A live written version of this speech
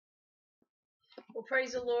Well,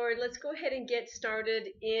 praise the Lord. Let's go ahead and get started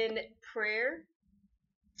in prayer.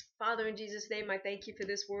 Father, in Jesus' name, I thank you for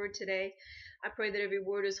this word today. I pray that every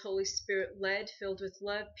word is Holy Spirit led, filled with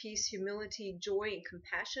love, peace, humility, joy, and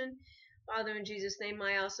compassion. Father, in Jesus' name,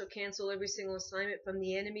 I also cancel every single assignment from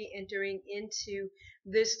the enemy entering into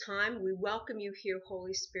this time. We welcome you here,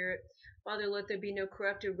 Holy Spirit. Father, let there be no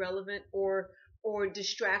corrupt, irrelevant, or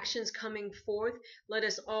distractions coming forth. Let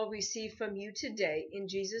us all receive from you today. In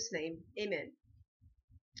Jesus' name, amen.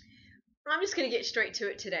 I'm just going to get straight to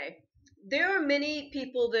it today. There are many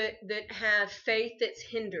people that have faith that's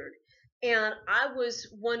hindered. And I was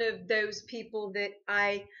one of those people that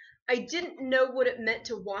I didn't know what it meant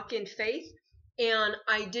to walk in faith. And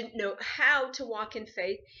I didn't know how to walk in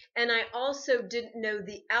faith. And I also didn't know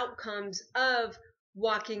the outcomes of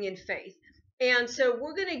walking in faith. And so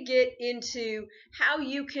we're going to get into how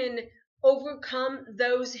you can overcome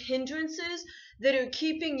those hindrances that are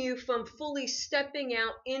keeping you from fully stepping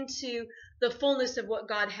out into the fullness of what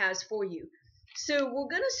God has for you. So we're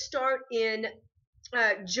going to start in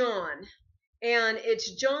John, and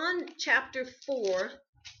it's John chapter 4.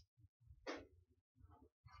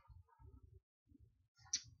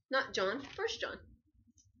 Not John, 1 John.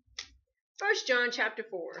 1 John chapter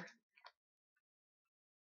 4.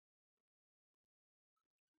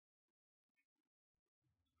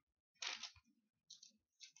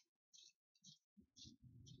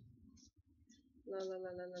 La, la, la,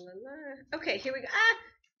 la, la, la. Okay, here we go.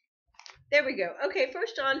 There we go. Okay, 1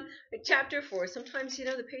 John chapter 4. Sometimes,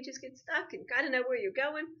 the pages get stuck and gotta know where you're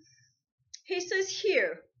going. He says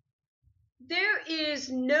here, there is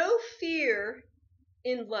no fear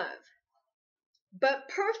in love, but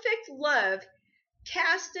perfect love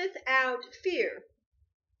casteth out fear,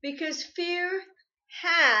 because fear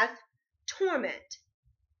hath torment.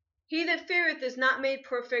 He that feareth is not made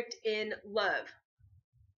perfect in love.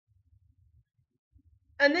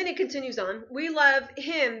 And then it continues on. We love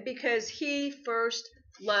him because he first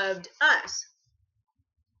loved us.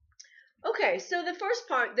 Okay, so the first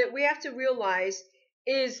part that we have to realize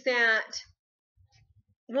is that,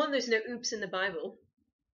 one, there's no oops in the Bible.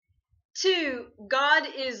 Two, God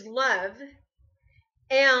is love.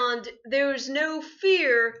 And there's no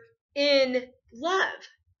fear in love.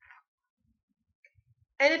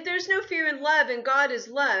 And if there's no fear in love and God is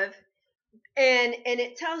love, and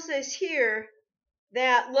it tells us here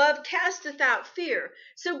that love casteth out fear.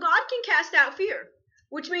 So God can cast out fear,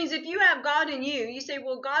 which means if you have God in you, you say,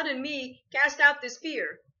 well, God in me cast out this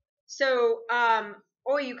fear. So,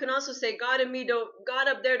 or you can also say, God in me, God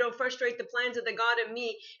up there don't frustrate the plans of the God in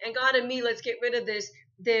me, and God in me, let's get rid of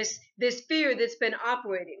this fear that's been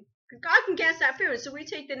operating. God can cast out fear. So we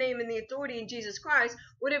take the name and the authority in Jesus Christ,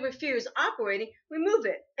 whatever fear is operating, remove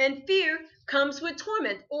it. And fear comes with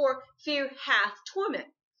torment, or fear hath torment.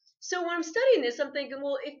 So when I'm studying this, I'm thinking,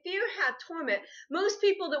 well, if fear hath torment, most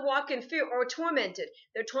people that walk in fear are tormented.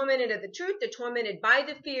 They're tormented of the truth. They're tormented by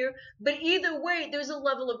the fear. But either way, there's a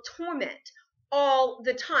level of torment all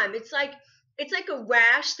the time. It's like a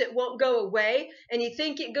rash that won't go away, and you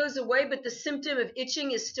think it goes away, but the symptom of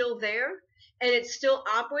itching is still there, and it's still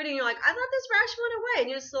operating. You're like, I thought this rash went away. And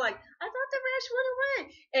you're just like, I thought the rash went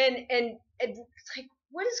away. And it's like,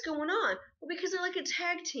 what is going on? Well, because they're like a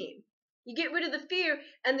tag team. You get rid of the fear,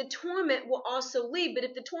 and the torment will also leave. But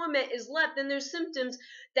if the torment is left, then there's symptoms.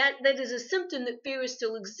 That is a symptom that fear is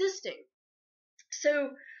still existing.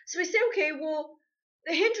 So we say, okay, well,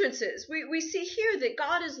 the hindrances. We see here that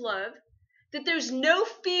God is love, that there's no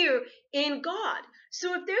fear in God.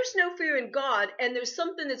 So if there's no fear in God, and there's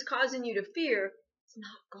something that's causing you to fear, it's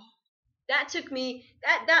not God. That took me,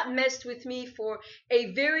 that messed with me for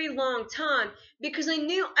a very long time, because I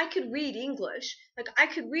knew I could read English. Like, I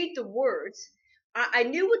could read the words. I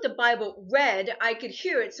knew what the Bible read. I could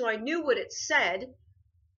hear it, so I knew what it said.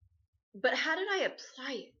 But how did I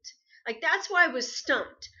apply it? Like, that's why I was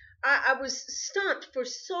stumped. I was stumped for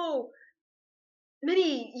so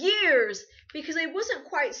many years, because I wasn't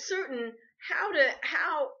quite certain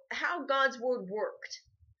how God's word worked.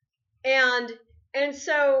 And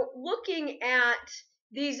so looking at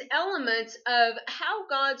these elements of how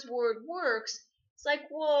God's word works, it's like,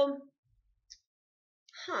 well,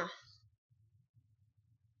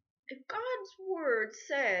 if God's word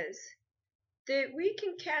says that we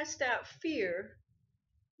can cast out fear,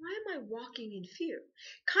 why am I walking in fear?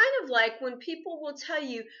 Kind of like when people will tell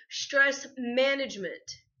you stress management.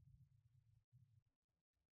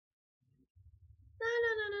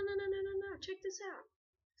 No. Check this out.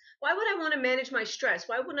 Why would I want to manage my stress?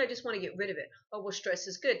 Why wouldn't I just want to get rid of it? Oh, well, stress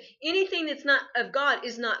is good. Anything that's not of God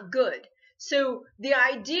is not good. So the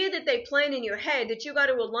idea that they plant in your head that you got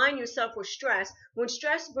to align yourself with stress, when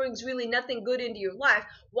stress brings really nothing good into your life,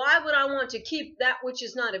 why would I want to keep that which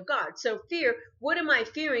is not of God? So fear, what am I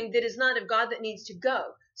fearing that is not of God that needs to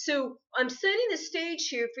go? So I'm setting the stage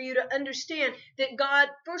here for you to understand that God,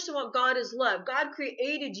 first of all, God is love. God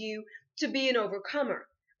created you to be an overcomer.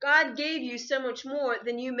 God gave you so much more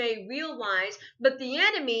than you may realize, but the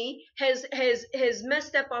enemy has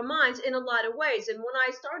messed up our minds in a lot of ways. And when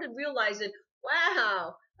I started realizing,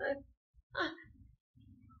 wow,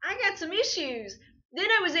 I got some issues, then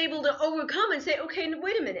I was able to overcome and say, okay,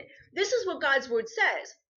 wait a minute. This is what God's word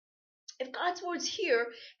says. If God's word's here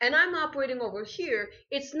and I'm operating over here,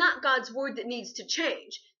 it's not God's word that needs to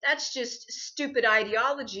change. That's just stupid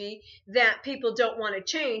ideology that people don't want to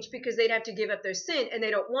change because they'd have to give up their sin and they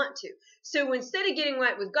don't want to. So instead of getting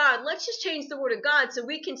right with God, let's just change the word of God so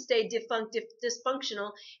we can stay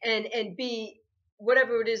dysfunctional and be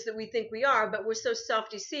whatever it is that we think we are, but we're so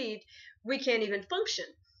self-deceived we can't even function.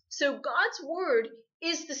 So God's word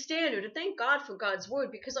is the standard. And thank God for God's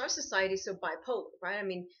word, because our society is so bipolar, right? I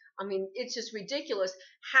mean, it's just ridiculous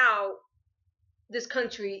how this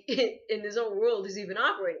country in this whole world is even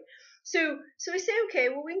operating. So we say, okay,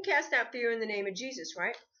 well, we can cast out fear in the name of Jesus,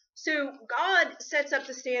 right? So God sets up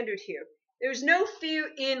the standard here. There's no fear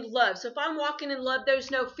in love. So if I'm walking in love,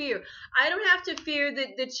 there's no fear. I don't have to fear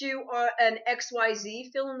that you are an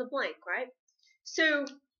XYZ, fill in the blank, right? So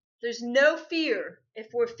there's no fear. If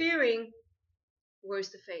we're fearing, where's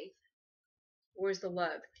the faith? Where's the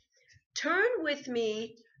love? Turn with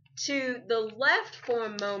me to the left for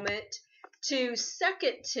a moment to 2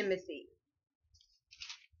 Timothy.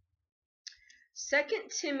 2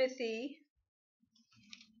 Timothy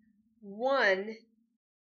 1:7.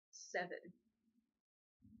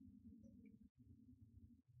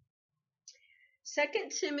 2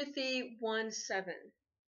 Timothy 1:7.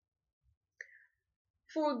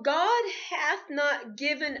 For God hath not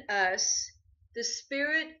given us the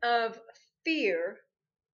spirit of fear,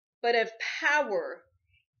 but of power,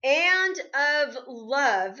 and of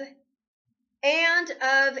love, and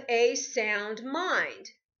of a sound mind.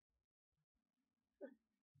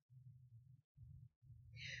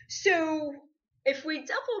 So if we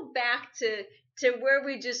double back to where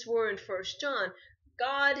we just were in 1 John,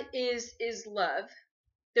 God is love.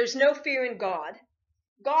 There's no fear in God.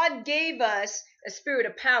 God gave us a spirit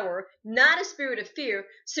of power, not a spirit of fear.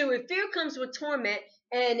 So if fear comes with torment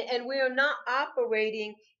and we are not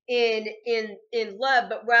operating in love,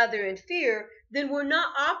 but rather in fear, then we're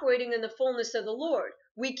not operating in the fullness of the Lord.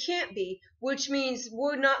 We can't be, which means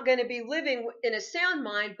we're not going to be living in a sound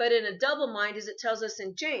mind, but in a double mind, as it tells us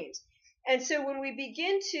in James. And so when we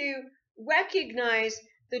begin to recognize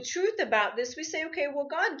the truth about this, we say, okay, well,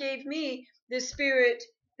 God gave me the spirit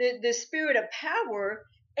of power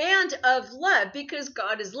and of love, because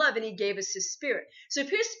God is love and he gave us his spirit. So if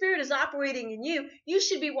his spirit is operating in you, you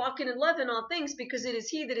should be walking in love in all things, because it is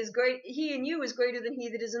he that is great. He in you is greater than he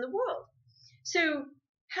that is in the world. So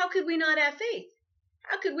how could we not have faith?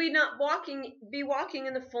 How could we not be walking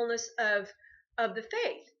in the fullness of the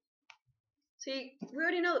faith? See, we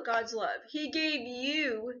already know that God's love. He gave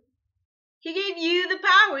you the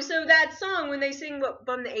power. So that song, when they sing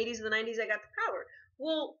from the 80s and the 90s, I got the power.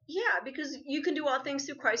 Well, yeah, because you can do all things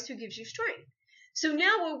through Christ who gives you strength. So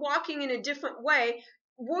now we're walking in a different way,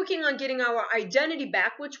 working on getting our identity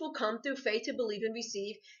back, which will come through faith to believe and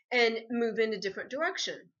receive and move in a different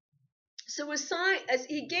direction. So as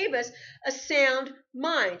he gave us a sound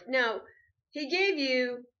mind. Now, he gave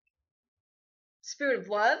you spirit of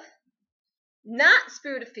love, not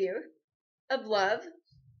spirit of fear, of love,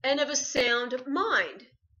 and of a sound mind.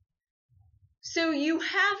 So you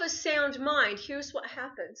have a sound mind. Here's what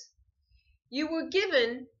happens. You were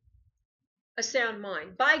given a sound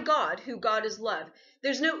mind by God, who God is love.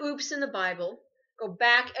 There's no oops in the Bible. Go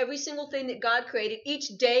back, every single thing that God created. Each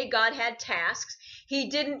day God had tasks. He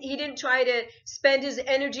didn't try to spend his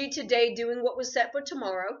energy today doing what was set for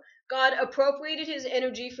tomorrow. God appropriated his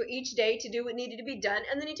energy for each day to do what needed to be done,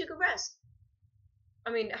 and then he took a rest.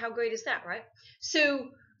 I mean, how great is that, right?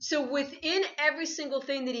 So within every single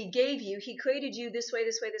thing that he gave you, he created you this way,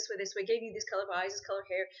 this way, this way, this way, gave you this color of eyes, this color of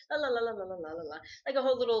hair, la la la la la la la la, like a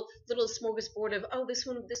whole little smorgasbord of, oh, this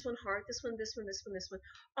one heart, this one,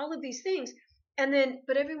 all of these things. And then,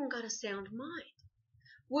 but everyone got a sound mind,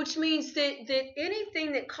 which means that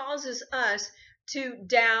anything that causes us to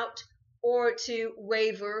doubt or to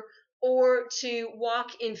waver or to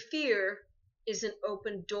walk in fear is an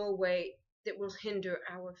open doorway that will hinder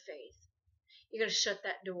our faith. You got to shut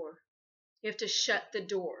that door. You have to shut the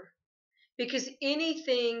door, because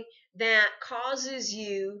anything that causes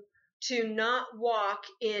you to not walk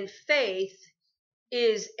in faith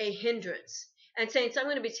is a hindrance. And saints, I'm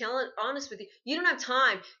going to be honest with you. You don't have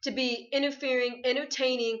time to be interfering,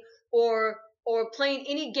 entertaining, or playing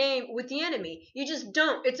any game with the enemy. You just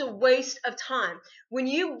don't. It's a waste of time. When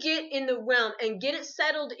you get in the realm and get it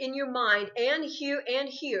settled in your mind and here,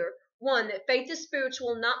 one, that faith is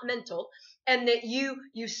spiritual, not mental, and that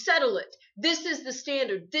you settle it. This is the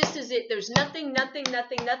standard. This is it. There's nothing that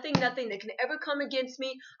can ever come against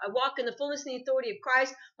me. I walk in the fullness and the authority of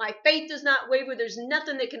Christ. My faith does not waver. There's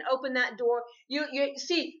nothing that can open that door. You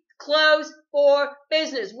see, closed for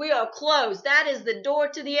business. We are closed. That is the door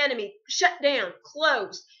to the enemy. Shut down.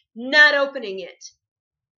 Closed. Not opening it.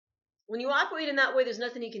 When you operate in that way, there's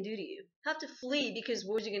nothing he can do to you. You have to flee, because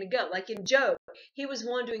where's he going to go? Like in Job, he was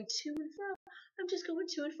wandering to and fro. I'm just going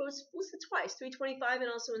to and fro. Listed twice, 325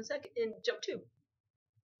 and also in Job 2.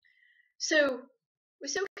 So we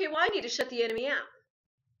say, okay, well, I need to shut the enemy out.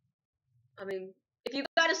 I mean, if you've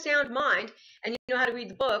got a sound mind and you know how to read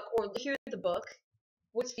the book or hear the book,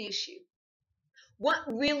 what's the issue? What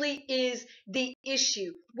really is the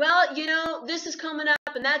issue? Well, this is coming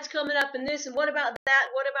up and that's coming up and this, and what about that?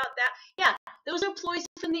 What about that? Yeah, those are ploys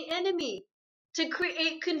from the enemy to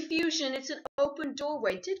create confusion. It's an open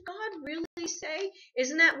doorway. Did God really say?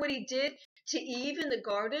 Isn't that what he did to Eve in the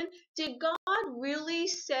garden? Did God really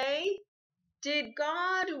say? Did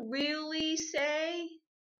God really say?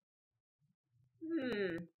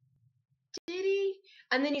 Did he?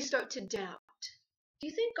 And then you start to doubt. Do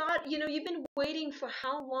you think God, you've been waiting for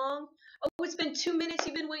how long? Oh, it's been 2 minutes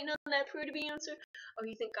you've been waiting on that prayer to be answered? Oh,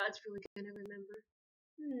 you think God's really going to remember?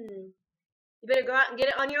 You better go out and get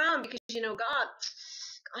it on your own, because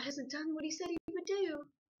God hasn't done what he said he would do.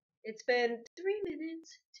 It's been 3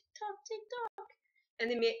 minutes. Tick-tock. And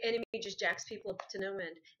the enemy just jacks people up to no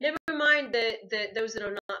end. Never mind those that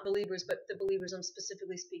are not believers, but the believers I'm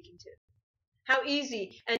specifically speaking to. How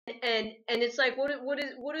easy, and it's like, what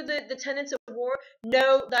are the tenets of war?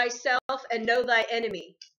 Know thyself and know thy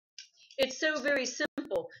enemy. It's so very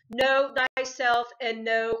simple. Know thyself and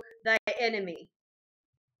know thy enemy.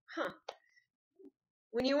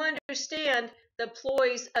 When you understand the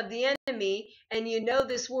ploys of the enemy, and you know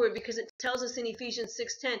this word, because it tells us in Ephesians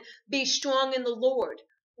 6:10, be strong in the Lord.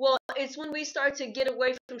 Well, it's when we start to get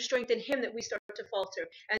away from strength in him that we start to falter,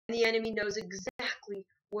 and the enemy knows exactly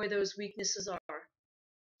where those weaknesses are.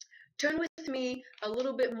 Turn with me a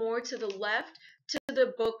little bit more to the left to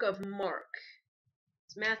the book of Mark.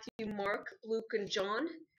 It's Matthew, Mark, Luke, and John.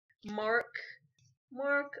 Mark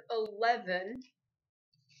 11.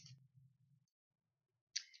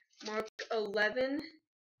 Mark 11,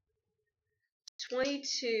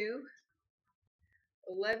 22.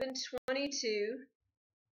 11:22.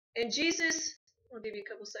 And Jesus, I'll give you a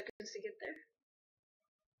couple seconds to get there.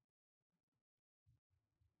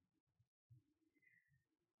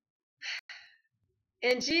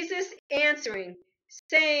 And Jesus answering,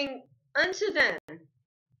 saying unto them,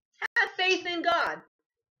 have faith in God.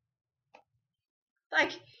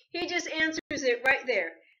 Like, he just answers it right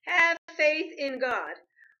there. Have faith in God.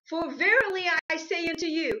 For verily I say unto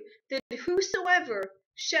you, that whosoever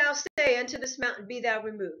shall say unto this mountain, be thou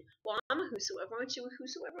removed. Well, I'm a whosoever. Aren't you a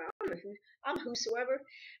whosoever? I'm a whosoever.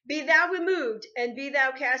 Be thou removed, and be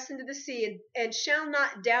thou cast into the sea, and shall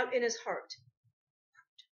not doubt in his heart.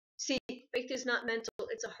 See, faith is not mental,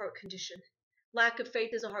 it's a heart condition. Lack of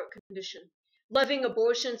faith is a heart condition. Loving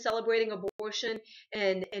abortion, celebrating abortion,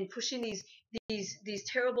 and pushing these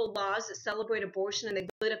terrible laws that celebrate abortion, and they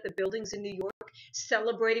lit up the buildings in New York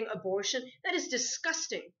celebrating abortion. That is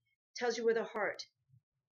disgusting. Tells you where the heart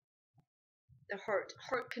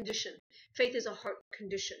condition. Faith is a heart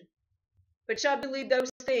condition. But shall believe those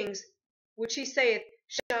things which he saith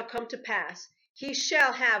shall come to pass. He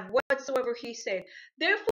shall have whatsoever he saith.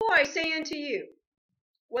 Therefore I say unto you,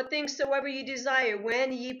 what things soever ye desire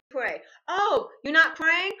when ye pray. Oh, you're not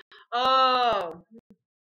praying? Oh.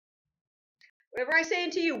 Whatever I say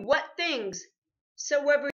unto you, what things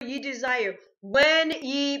soever ye desire when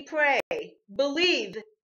ye pray, believe,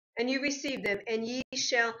 and you receive them, and ye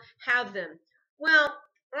shall have them. Well,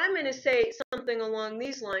 I'm going to say something along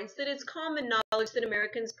these lines, that it's common knowledge that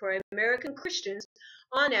Americans pray, American Christians,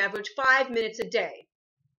 on average, 5 minutes a day.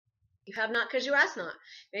 You have not because you ask not.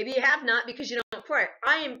 Maybe you have not because you don't pray.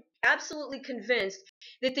 I am absolutely convinced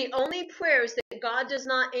that the only prayers that God does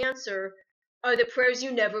not answer are the prayers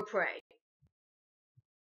you never pray.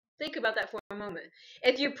 Think about that for a moment.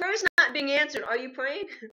 If your prayer is not being answered, are you praying?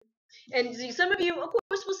 And some of you, of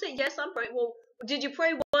course, will say, yes, I'm praying. Well, did you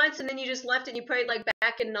pray once and then you just left it and you prayed like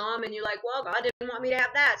back and numb, and you're like, well, God didn't want me to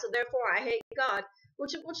have that, so therefore I hate God.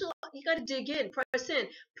 You got to dig in, press in,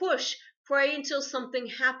 push pray until something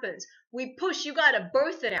happens. We push. You got to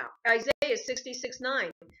birth it out. Isaiah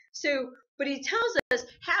 66:9. So, but he tells us,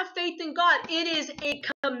 have faith in God. It is a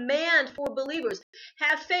command for believers.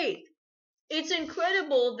 Have faith. It's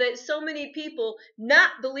incredible that so many people,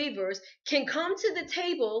 not believers, can come to the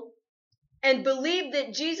table and believe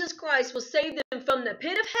that Jesus Christ will save them from the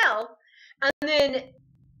pit of hell, and then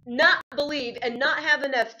not believe and not have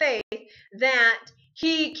enough faith that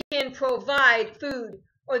he can provide food,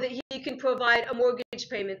 or that he can provide a mortgage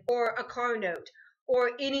payment or a car note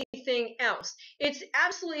or anything else. It's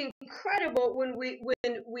absolutely incredible when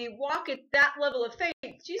we walk at that level of faith.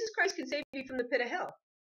 Jesus Christ can save you from the pit of hell.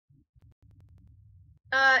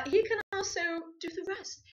 He can also do the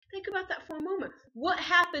rest. Think about that for a moment. What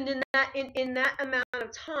happened in that amount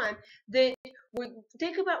of time?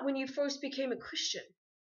 Think about when you first became a Christian.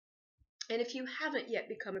 And if you haven't yet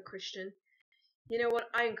become a Christian, you know what?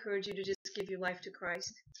 I encourage you to just give your life to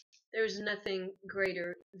Christ. There's nothing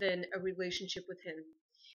greater than a relationship with Him.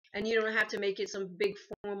 And you don't have to make it some big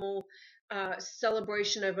formal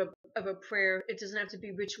celebration of a prayer. It doesn't have to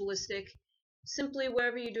be ritualistic. Simply,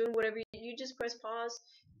 whatever you're doing, whatever you just press pause.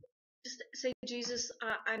 Just say, Jesus,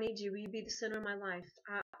 I need you. Will you be the center of my life?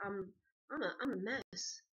 I'm a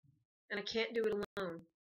mess, and I can't do it alone.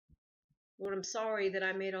 Lord, I'm sorry that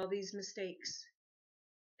I made all these mistakes,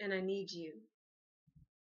 and I need you.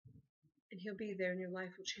 And He'll be there, and your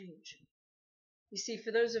life will change. You see,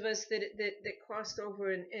 for those of us that crossed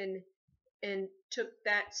over and took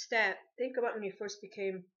that step, think about when you first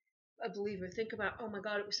became a believer. Think about, oh my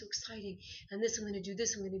God, it was so exciting, and this, I'm going to do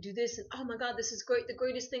this, I'm going to do this, and oh my God, this is great, the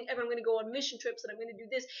greatest thing ever. I'm going to go on mission trips, and I'm going to do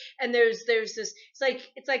this. And there's this,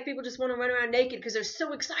 it's like people just want to run around naked because they're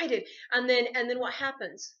so excited. And then what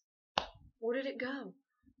happens? Where did it go?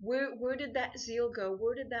 Where did that zeal go?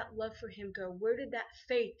 Where did that love for Him go? Where did that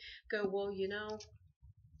faith go? Well,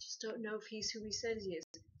 just don't know if He's who He says He is.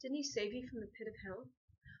 Didn't He save you from the pit of hell?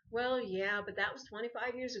 Well, yeah, but that was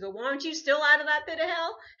 25 years ago. Why aren't you still out of that pit of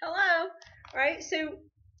hell? Hello? Right? So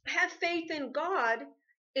have faith in God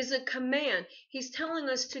is a command. He's telling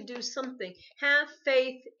us to do something. Have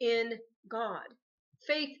faith in God.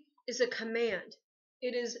 Faith is a command.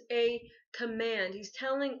 It is a command. He's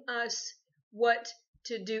telling us what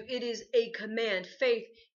to do. It is a command. Faith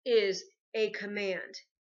is a command.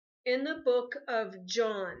 In the book of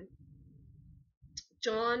John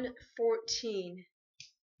 14.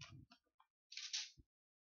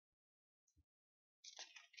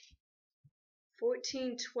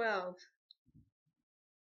 (14:12).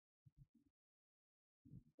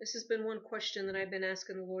 This has been one question that I've been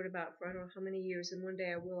asking the Lord about for I don't know how many years, and one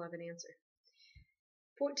day I will have an answer.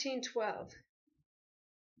 14:12.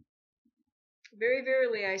 Very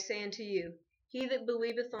verily I say unto you, he that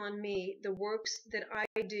believeth on me, the works that I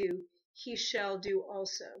do, he shall do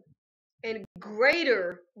also. And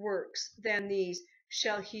greater works than these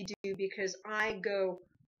shall he do, because I go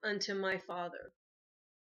unto my Father.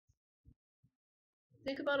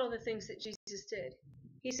 Think about all the things that Jesus did.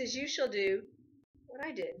 He says, you shall do what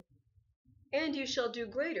I did, and you shall do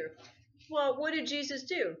greater. Well, what did Jesus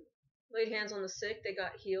do? Laid hands on the sick, they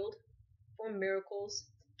got healed, performed miracles,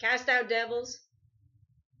 cast out devils,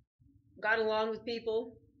 got along with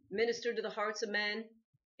people, ministered to the hearts of men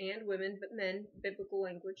and women, but men, biblical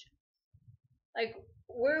language. Like,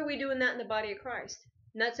 where are we doing that in the body of Christ?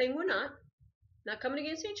 Not saying we're not coming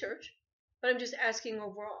against any church, but I'm just asking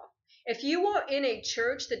overall. If you are in a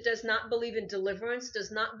church that does not believe in deliverance, does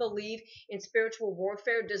not believe in spiritual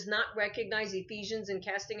warfare, does not recognize Ephesians and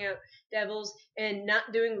casting out devils, and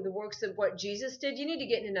not doing the works of what Jesus did, you need to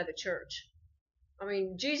get in another church. I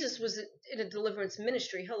mean, Jesus was in a deliverance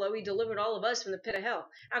ministry. Hello, He delivered all of us from the pit of hell.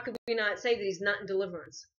 How could we not say that He's not in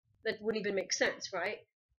deliverance? That wouldn't even make sense, right?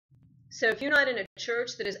 So if you're not in a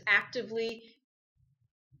church that is actively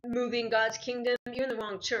moving God's kingdom, you're in the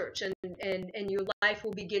wrong church, and your life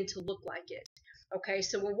will begin to look like it. Okay,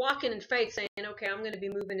 so we're walking in faith saying, okay, I'm going to be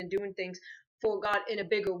moving and doing things for God in a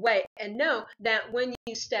bigger way, and know that when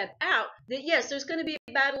you step out, that yes, there's going to be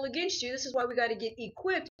a battle against you. This is why we got to get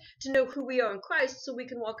equipped to know who we are in Christ, so we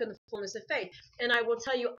can walk in the fullness of faith. And I will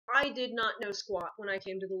tell you, I did not know squat when I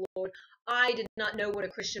came to the Lord. I did not know what a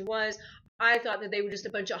Christian was. I thought that they were just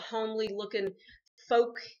a bunch of homely looking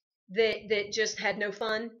folk that just had no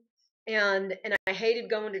fun. And I hated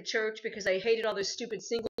going to church because I hated all those stupid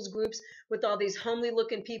singles groups with all these homely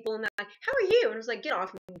looking people. And they're like, how are you? And I was like, get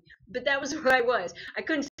off me. But that was where I was. I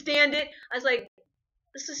couldn't stand it. I was like,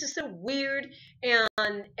 this is just so weird.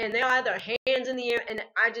 And they all had their hands in the air. And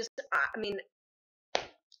I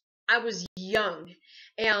was young.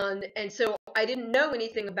 And so I didn't know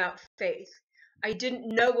anything about faith. I didn't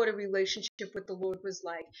know what a relationship with the Lord was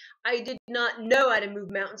like. I did not know how to move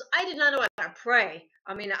mountains. I did not know how to pray.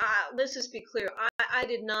 I mean, let's just be clear. I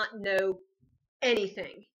did not know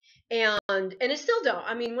anything. And it still don't.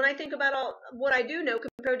 I mean, when I think about all what I do know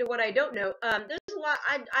compared to what I don't know, there's a lot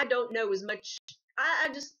I don't know as much.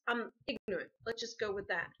 I'm ignorant. Let's just go with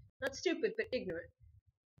that. Not stupid, but ignorant.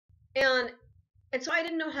 And so I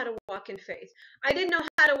didn't know how to walk in faith. I didn't know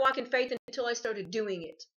how to walk in faith until I started doing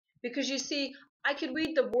it. Because you see, I could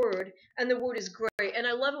read the word, and the word is great. And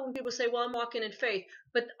I love it when people say, well, I'm walking in faith.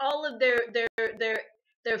 But all of their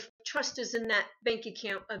trust is in that bank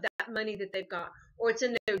account of that money that they've got. Or it's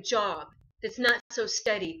in their job that's not so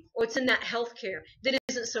steady. Or it's in that health care that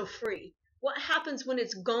isn't so free. What happens when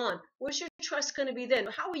it's gone? Where's your trust going to be then?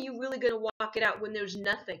 How are you really going to walk it out when there's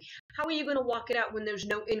nothing? How are you going to walk it out when there's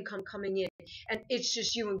no income coming in and it's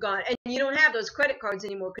just you and God? And you don't have those credit cards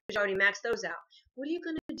anymore because you already maxed those out. What are you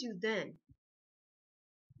going to do then?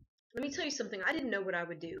 Let me tell you something. I didn't know what I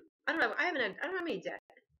would do. I don't have any debt.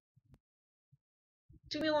 It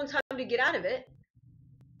took me a long time to get out of it.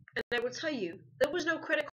 And I will tell you, there was no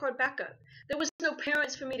credit card backup. There was no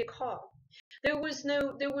parents for me to call. There was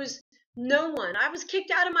no one. I was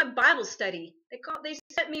kicked out of my Bible study. They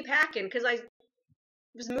sent me packing because I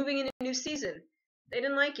was moving in a new season. They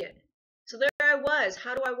didn't like it. So there I was.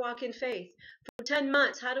 How do I walk in faith? For 10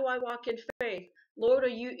 months, how do I walk in faith? Lord,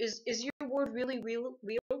 is your word really real?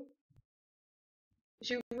 Is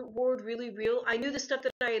your word really real? I knew the stuff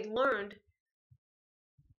that I had learned,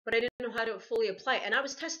 but I didn't know how to fully apply it. And I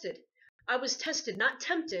was tested. I was tested, not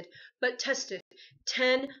tempted, but tested.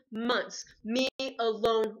 10 months, me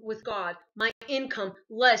alone with God. My income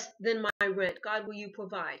less than my rent. God, will you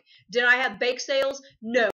provide? Did I have bake sales?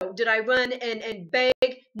 No. Did I run and beg?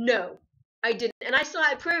 No, I didn't. And I still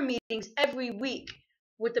had prayer meetings every week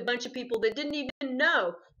with a bunch of people that didn't even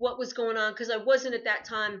know what was going on because I wasn't at that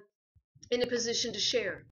time in a position to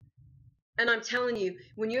share. And I'm telling you,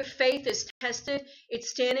 when your faith is tested, it's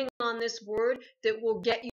standing on this word that will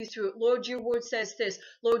get you through it. Lord, your word says this.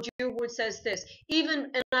 Lord, your word says this.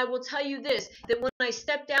 And I will tell you this, that when I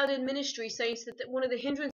stepped out in ministry, saints, that one of the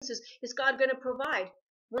hindrances is God going to provide.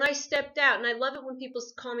 When I stepped out, and I love it when people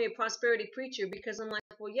call me a prosperity preacher because I'm like,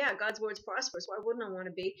 well, yeah, God's word's prosperous. Why wouldn't I want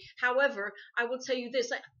to be? However, I will tell you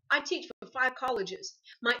this. I teach for 5 colleges.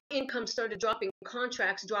 My income started dropping,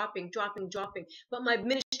 contracts dropping. But my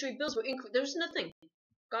ministry bills were increasing. There's nothing.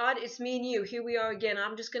 God, it's me and you. Here we are again.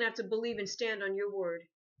 I'm just going to have to believe and stand on your word.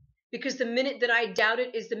 Because the minute that I doubt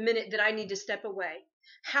it is the minute that I need to step away.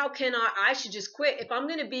 How can I should just quit. If I'm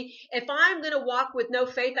going to walk with no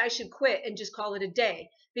faith, I should quit and just call it a day.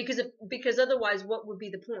 Because otherwise, what would be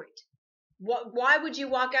the point? Why would you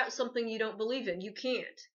walk out something you don't believe in? You can't.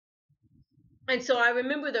 And so I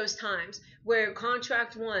remember those times where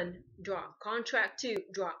contract 1 dropped, contract 2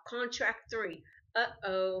 dropped, contract 3.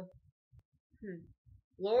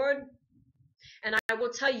 Lord. And I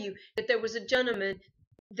will tell you that there was a gentleman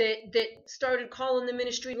that started calling the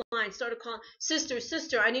ministry line, started calling,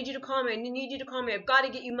 sister, I need you to call me. I need you to call me. I've got to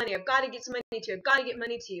get you money. I've got to get some money to you. I've got to get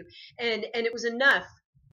money to you. And it was enough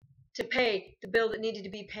to pay the bill that needed to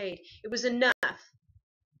be paid. It was enough.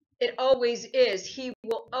 It always is. He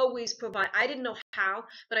will always provide. I didn't know how,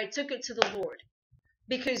 but I took it to the Lord.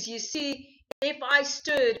 Because you see, if I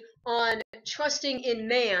stood on trusting in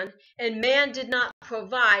man and man did not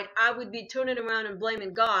provide, I would be turning around and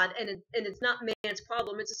blaming God. And it's not man's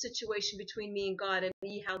problem. It's a situation between me and God, and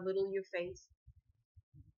ye how little your faith.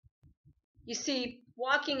 You see,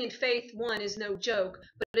 walking in faith, 1, is no joke,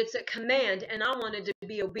 but it's a command, and I wanted to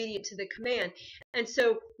be obedient to the command. And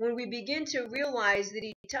so when we begin to realize that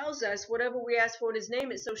he tells us whatever we ask for in his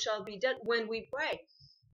name, it so shall be done when we pray.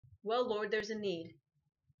 Well, Lord, there's a need.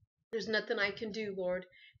 There's nothing I can do, Lord.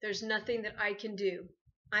 There's nothing that I can do.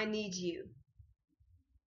 I need you.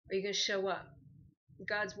 Are you going to show up?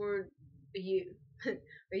 God's word for you.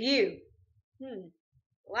 For you. Well,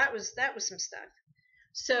 that was some stuff.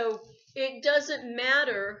 So it doesn't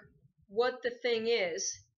matter what the thing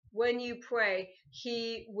is. When you pray,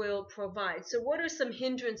 he will provide. So what are some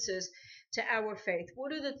hindrances to our faith?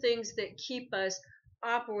 What are the things that keep us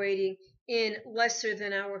operating in lesser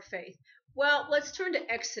than our faith? Well, let's turn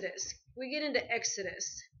to Exodus. We get into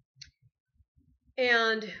Exodus.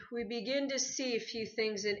 And we begin to see a few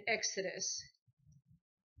things in Exodus.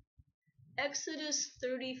 Exodus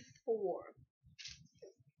 34.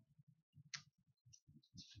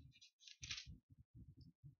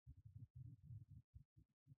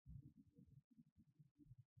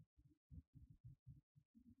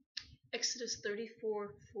 Exodus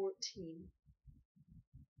 34:14.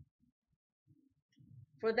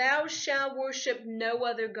 For thou shalt worship no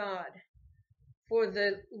other God. For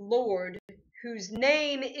the Lord, whose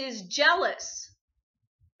name is jealous,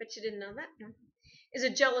 bet you didn't know that, no, is a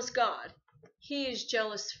jealous God. He is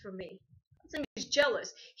jealous for me. He's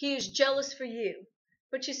jealous. He is jealous for you.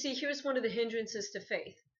 But you see, here's one of the hindrances to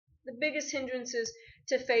faith. The biggest hindrances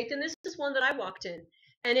to faith, and this is one that I walked in.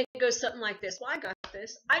 And it goes something like this. Well, I got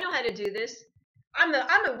this. I know how to do this. I'm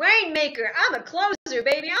a rainmaker. I'm a closer,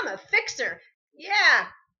 baby. I'm a fixer. Yeah.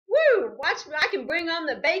 Woo! Watch me. I can bring on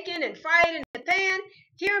the bacon and fry it in the pan.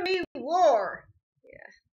 Hear me roar.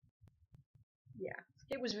 Yeah.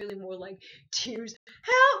 It was really more like tears.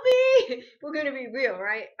 Help me! We're going to be real,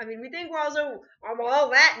 right? I mean, we think we're all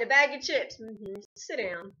that in a bag of chips. Sit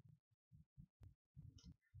down.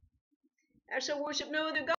 I shall worship no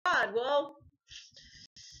other God. Well,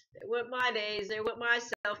 they weren't my days. They weren't my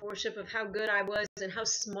self-worship of how good I was and how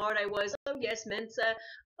smart I was. Oh, yes, Mensa.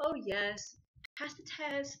 Oh, yes. Pass the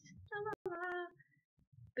test.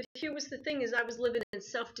 But here was the thing, is I was living in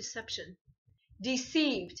self-deception.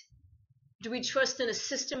 Deceived. Do we trust in a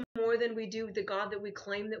system more than we do the God that we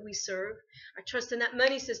claim that we serve? I trust in that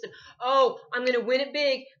money system. Oh, I'm going to win it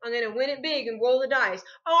big. I'm going to win it big and roll the dice.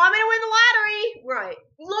 Oh, I'm going to win the lottery. Right.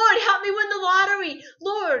 Lord, help me win the lottery.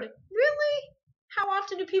 Lord, really? How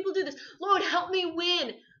often do people do this? Lord, help me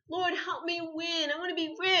win. Lord, help me win. I want to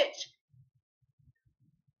be rich.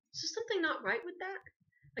 Is there something not right with that?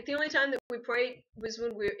 Like the only time that we pray was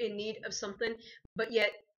when we're in need of something, but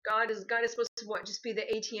yet God is supposed to what? Just be the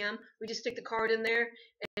ATM. We just stick the card in there,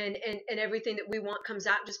 and everything that we want comes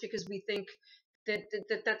out just because we think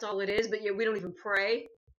that's all it is. But yet we don't even pray.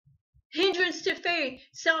 Hindrance to faith,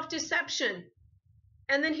 self-deception.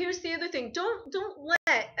 And then here's the other thing: don't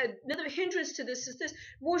let another hindrance to this is this: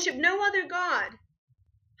 worship no other God.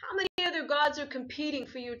 How many other gods are competing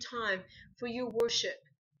for your time, for your worship?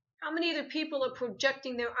 How many other people are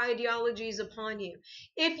projecting their ideologies upon you?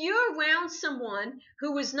 If you're around someone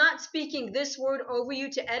who is not speaking this word over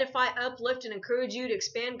you to edify, uplift, and encourage you to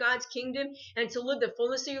expand God's kingdom and to live the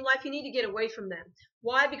fullness of your life, you need to get away from them.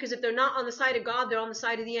 Why? Because if they're not on the side of God, they're on the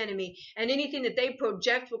side of the enemy. And anything that they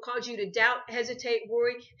project will cause you to doubt, hesitate,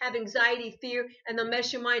 worry, have anxiety, fear, and they'll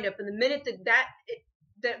mess your mind up. And the minute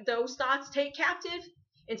that those thoughts take captive,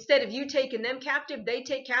 instead of you taking them captive, they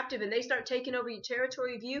take captive and they start taking over your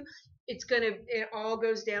territory of you, it all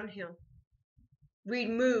goes downhill.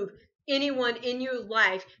 Remove anyone in your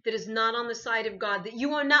life that is not on the side of God, that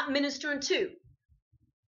you are not ministering to.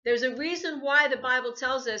 There's a reason why the Bible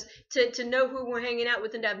tells us to know who we're hanging out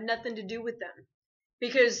with and to have nothing to do with them.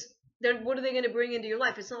 Because what are they going to bring into your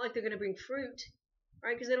life? It's not like they're going to bring fruit,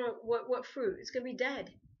 right? Because they don't, what fruit? It's going to be dead.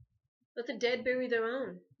 Let the dead bury their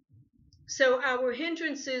own. So our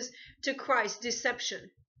hindrances to Christ, deception,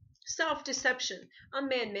 self-deception. I'm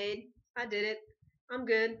man-made. I did it. I'm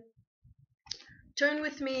good. Turn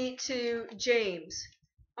with me to James,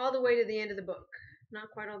 all the way to the end of the book.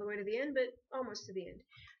 Not quite all the way to the end, but almost to the end.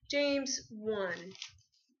 James 1.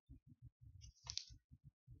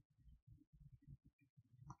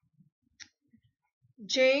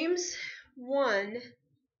 James 1,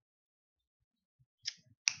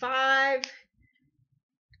 5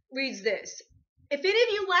 reads this. If any of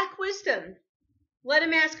you lack wisdom, let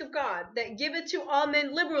him ask of God, that giveth to all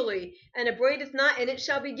men liberally, and upbraideth not, and it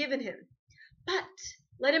shall be given him. But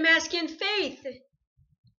let him ask in faith,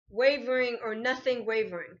 wavering or nothing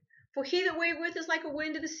wavering. For he that wavereth is like a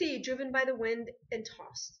wind of the sea, driven by the wind and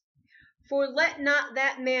tossed. For let not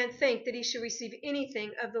that man think that he shall receive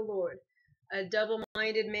anything of the Lord. A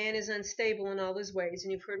double-minded man is unstable in all his ways.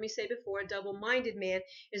 And you've heard me say before, a double-minded man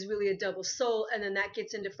is really a double soul. And then that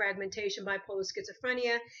gets into fragmentation, bipolar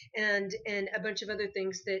schizophrenia, and a bunch of other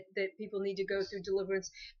things that people need to go through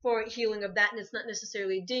deliverance for healing of that. And it's not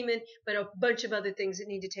necessarily a demon, but a bunch of other things that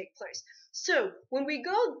need to take place. So when we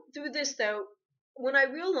go through this, though, when I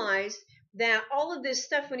realized that all of this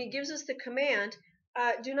stuff, when he gives us the command,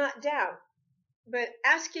 do not doubt, but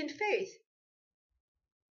ask in faith.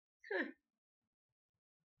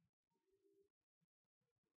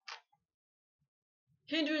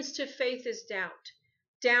 Hindrance to faith is doubt.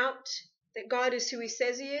 Doubt that God is who he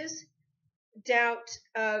says he is. Doubt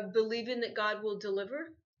of believing that God will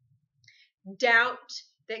deliver. Doubt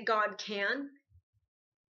that God can.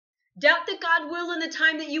 Doubt that God will in the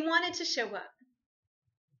time that you want it to show up.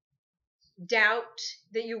 Doubt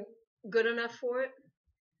that you're good enough for it.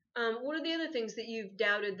 What are the other things that you've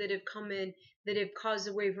doubted that have come in that have caused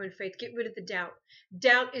a wavering faith? Get rid of the doubt.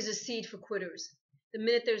 Doubt is a seed for quitters. The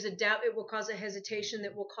minute there's a doubt, it will cause a hesitation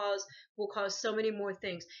that will cause so many more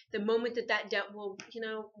things. The moment that doubt will,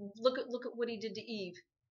 look at what he did to Eve.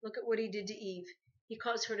 Look at what he did to Eve. He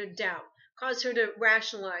caused her to doubt, caused her to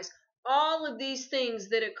rationalize. All of these things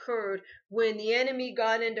that occurred when the enemy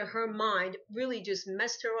got into her mind really just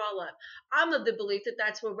messed her all up. I'm of the belief that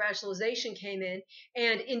that's where rationalization came in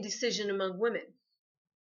and indecision among women.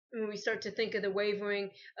 When we start to think of the wavering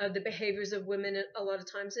of the behaviors of women a lot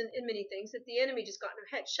of times in many things, that the enemy just got in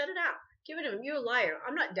her head. Shut it out. Give it to him. You're a liar.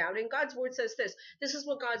 I'm not doubting. God's word says this. This is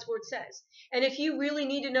what God's word says. And if you really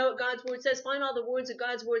need to know what God's word says, find all the words that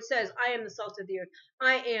God's word says. I am the salt of the earth.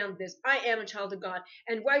 I am this. I am a child of God.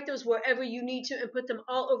 And write those wherever you need to and put them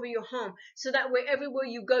all over your home. So that way, everywhere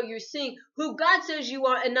you go, you're seeing who God says you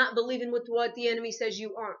are and not believing with what the enemy says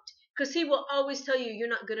you aren't. Because he will always tell you you're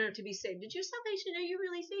not good enough to be saved. Did your salvation, are you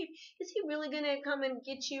really saved? Is he really going to come and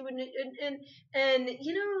get you? And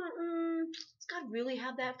you know, does God really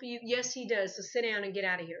have that for you? Yes, he does. So sit down and get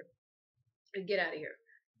out of here. Get out of here.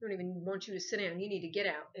 I don't even want you to sit down. You need to get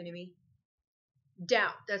out, enemy.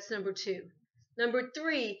 Doubt. That's number 2. Number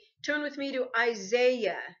 3, turn with me to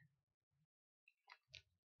Isaiah.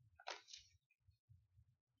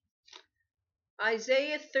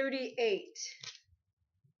 Isaiah 38.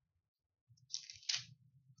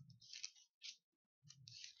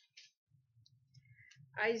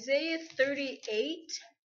 Isaiah 38.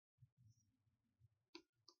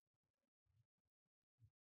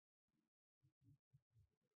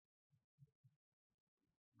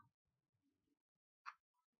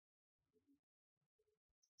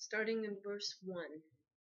 Starting in verse 1.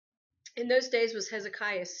 In those days was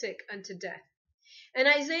Hezekiah sick unto death. And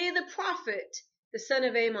Isaiah the prophet, the son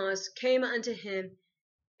of Amoz, came unto him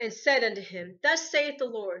and said unto him, Thus saith the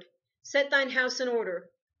Lord, Set thine house in order,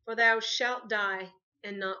 for thou shalt die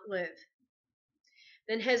and not live.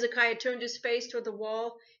 Then Hezekiah turned his face toward the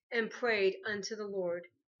wall and prayed unto the Lord,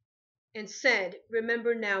 and said,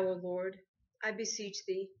 Remember now, O Lord, I beseech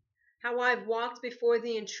thee, how I have walked before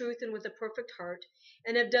thee in truth and with a perfect heart,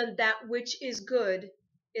 and have done that which is good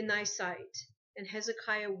in thy sight. And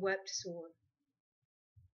Hezekiah wept sore.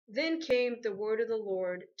 Then came the word of the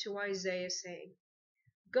Lord to Isaiah, saying,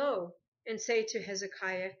 Go and say to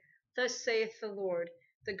Hezekiah, Thus saith the Lord,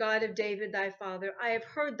 the God of David thy father, I have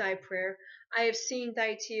heard thy prayer, I have seen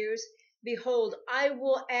thy tears. Behold, I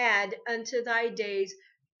will add unto thy days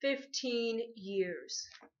 15 years.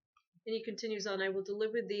 And he continues on, I will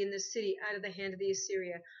deliver thee in this city out of the hand of the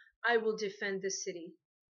Assyria. I will defend this city.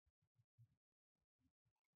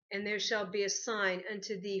 And there shall be a sign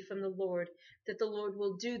unto thee from the Lord, that the Lord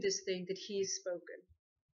will do this thing that he has spoken.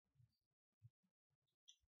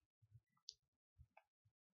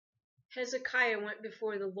 Hezekiah went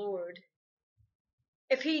before the Lord.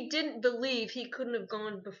 If he didn't believe, he couldn't have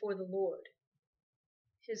gone before the Lord.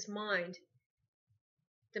 His mind.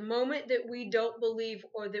 The moment that we don't believe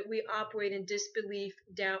or that we operate in disbelief,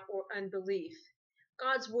 doubt, or unbelief,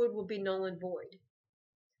 God's word will be null and void.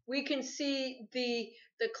 We can see the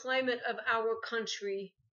climate of our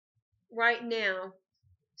country right now.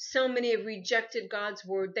 So many have rejected God's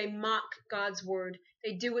word. They mock God's word.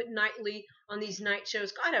 They do it nightly on these night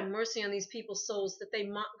shows. God have mercy on these people's souls that they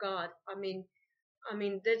mock God. I mean,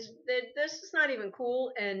 this is not even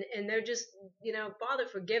cool, and they're just, Father,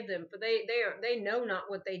 forgive them, for they know not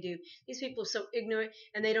what they do. These people are so ignorant,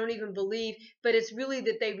 and they don't even believe. But it's really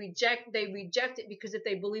that they reject it because if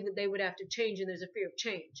they believe it, they would have to change, and there's a fear of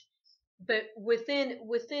change. But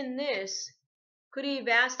within this, could he have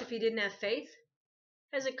asked if he didn't have faith?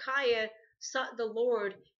 Hezekiah sought the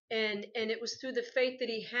Lord, and it was through the faith that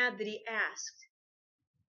he had that he asked.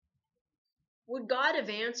 Would God have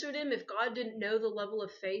answered him if God didn't know the level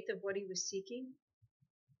of faith of what he was seeking?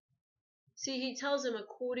 See, he tells him,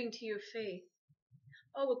 according to your faith.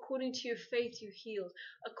 Oh, according to your faith you're healed.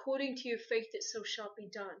 According to your faith it so shall be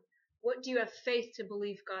done. What do you have faith to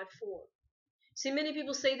believe God for? See, many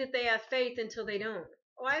people say that they have faith until they don't.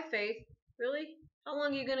 Oh, I have faith. Really? How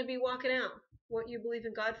long are you going to be walking out what you believe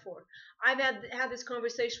in God for? I've had this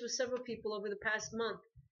conversation with several people over the past month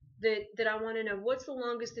that I want to know, what's the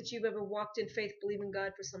longest that you've ever walked in faith believing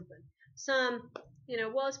God for something? Some,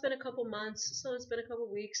 well, it's been a couple months, some it's been a couple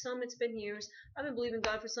weeks, some it's been years. I've been believing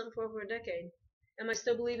God for something for over a decade. Am I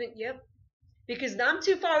still believing? Yep. Because I'm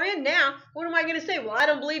too far in now. What am I going to say? Well, I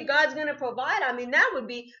don't believe God's going to provide. I mean, that would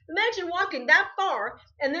be, imagine walking that far,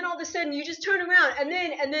 and then all of a sudden you just turn around, and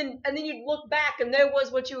then you look back, and there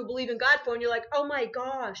was what you were believing God for, and you're like, oh my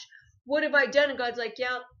gosh, what have I done? And God's like,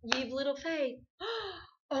 yeah, you've little faith.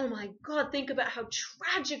 Oh my God, think about how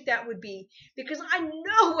tragic that would be, because I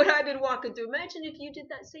know what I've been walking through. Imagine if you did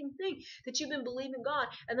that same thing, that you've been believing God,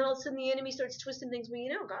 and then all of a sudden the enemy starts twisting things.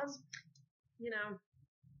 Well, God's,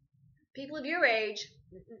 People of your age,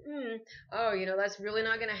 oh, that's really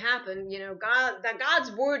not going to happen.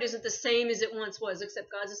 God's word isn't the same as it once was,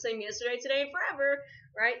 except God's the same yesterday, today, and forever,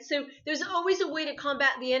 right? So there's always a way to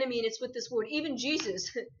combat the enemy, and it's with this word. Even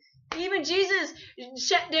Jesus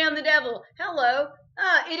shut down the devil. Hello.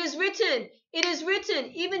 It is written. It is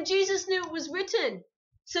written. Even Jesus knew it was written.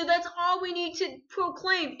 So that's all we need to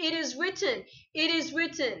proclaim. It is written. It is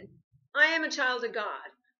written. I am a child of God.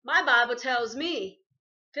 My Bible tells me.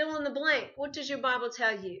 Fill in the blank. What does your Bible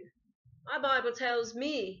tell you? My Bible tells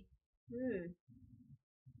me.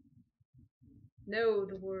 Know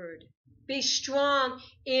the word. Be strong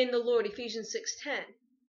in the Lord. Ephesians 6:10.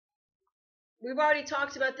 We've already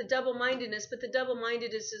talked about the double-mindedness, but the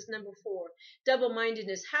double-mindedness is number 4.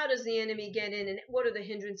 Double-mindedness. How does the enemy get in, and what are the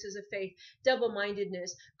hindrances of faith?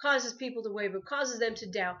 Double-mindedness causes people to waver, causes them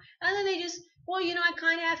to doubt. And then they just, I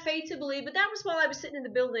kind of have faith to believe, but that was while I was sitting in the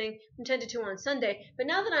building from 10 to 2 on Sunday. But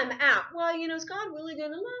now that I'm out, is God really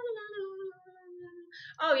going to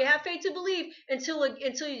Oh, you have faith to believe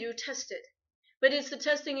until you're tested. But it's the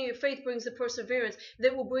testing of your faith brings the perseverance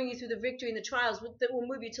that will bring you through the victory and the trials that will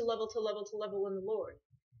move you to level in the Lord.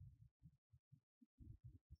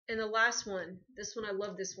 And the last one, this one, I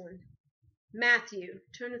love this one. Matthew.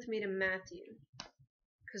 Turn with me to Matthew.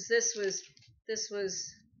 Because this was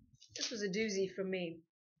a doozy for me.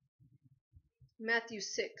 Matthew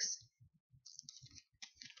 6.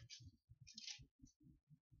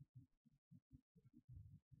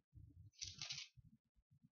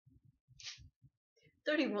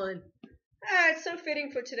 It's so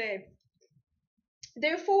fitting for today.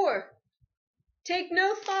 Therefore, take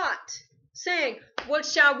no thought, saying, what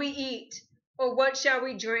shall we eat? Or what shall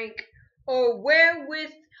we drink? Or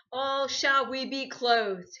wherewith all shall we be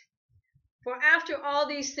clothed? For after all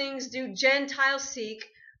these things do Gentiles seek,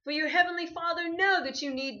 for your heavenly Father know that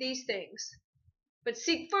you need these things. But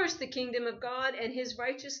seek first the kingdom of God and his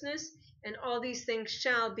righteousness, and all these things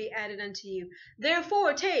shall be added unto you.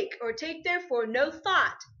 Therefore take therefore no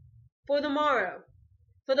thought for the morrow.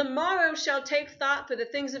 For the morrow shall take thought for the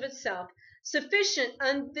things of itself. Sufficient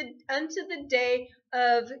unto the day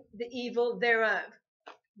of the evil thereof.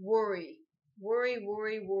 Worry.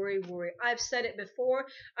 I've said it before.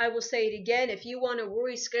 I will say it again. If you want to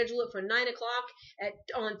worry, schedule it for 9 o'clock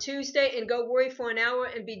on Tuesday and go worry for an hour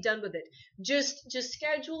and be done with it. Just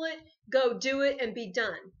schedule it, go do it, and be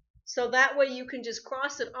done. So that way you can just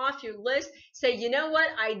cross it off your list, say, you know what,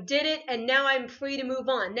 I did it, and now I'm free to move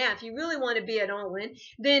on. Now, if you really want to be at all in,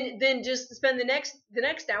 then just spend the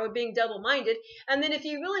next hour being double-minded. And then if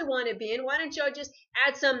you really want to be in, why don't y'all just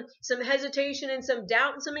add some hesitation and some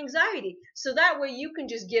doubt and some anxiety? So that way you can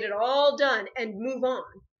just get it all done and move on.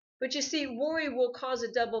 But you see, worry will cause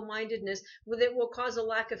a double-mindedness, it will cause a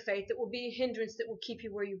lack of faith, that will be a hindrance that will keep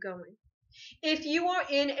you where you're going. If you are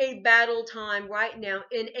in a battle time right now,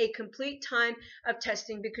 in a complete time of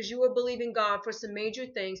testing because you are believing God for some major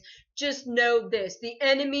things, just know this. The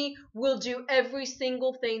enemy will do every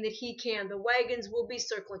single thing that he can. The wagons will be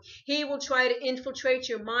circling. He will try to infiltrate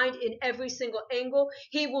your mind in every single angle.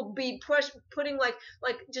 He will be putting like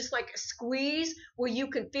a squeeze where you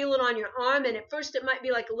can feel it on your arm. And at first it might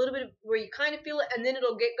be like a little bit of where you kind of feel it, and then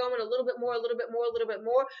it'll get going a little bit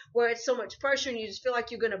more, where it's so much pressure and you just feel like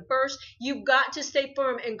you're going to burst. You've got to stay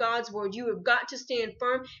firm in God's word. You have got to stand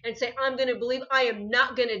firm and say, I'm going to believe. I am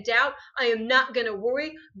not going to doubt. I am not going to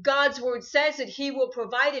worry. God's word says that he will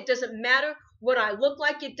provide. It doesn't matter what I look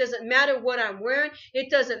like. It doesn't matter what I'm wearing.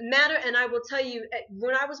 It doesn't matter. And I will tell you,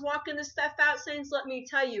 when I was walking this stuff out, saints, let me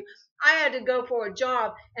tell you, I had to go for a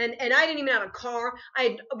job, and I didn't even have a car.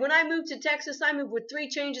 When I moved to Texas, I moved with 3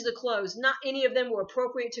 changes of clothes. Not any of them were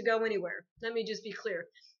appropriate to go anywhere. Let me just be clear.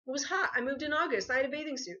 It was hot. I moved in August. I had a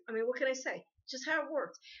bathing suit. I mean, what can I say? Just how it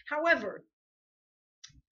worked. However,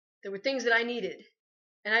 there were things that I needed,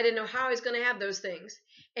 and I didn't know how I was going to have those things.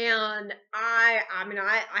 And I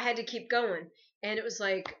had to keep going. And it was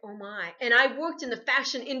like, oh my. And I worked in the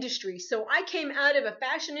fashion industry. So I came out of a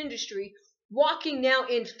fashion industry walking now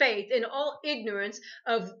in faith, in all ignorance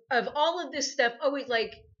of all of this stuff. Always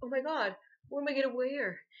like, oh my God, what am I going to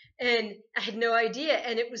wear? And I had no idea,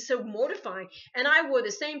 and it was so mortifying. And I wore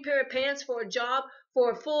the same pair of pants for a job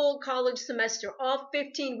for a full college semester, all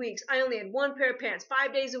 15 weeks. I only had 1 pair of pants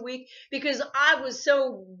 5 days a week because I was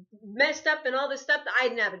so messed up and all this stuff that I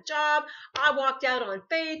didn't have a job. I walked out on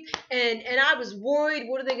faith, and I was worried,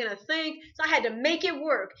 what are they going to think? So I had to make it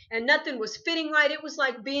work, and nothing was fitting right. It was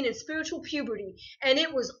like being in spiritual puberty, and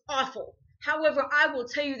it was awful. However, I will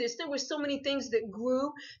tell you this, there were so many things that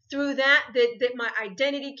grew through that my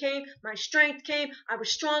identity came, my strength came. I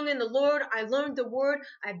was strong in the Lord. I learned the word.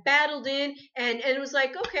 I battled in, and it was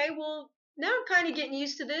like, okay, well, Now I'm kind of getting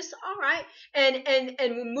used to this. All right.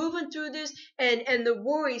 And we're moving through this, and the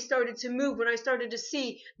worry started to move when I started to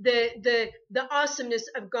see the awesomeness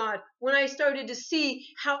of God. When I started to see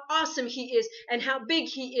how awesome he is and how big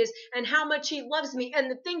he is and how much he loves me, and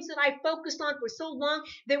the things that I focused on for so long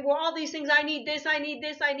that were all these things. I need this, I need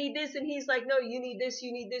this, I need this. And he's like, no, you need this,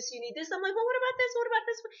 you need this, you need this. I'm like, well, what about this? What about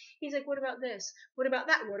this? He's like, what about this? What about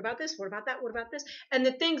that? What about this? What about that? What about this? And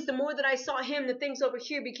the things, the more that I saw him, the things over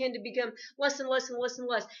here began to become less and less and less and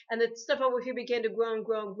less. And the stuff over here began to grow and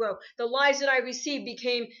grow and grow. The lies that I received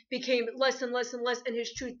became less and less and less, and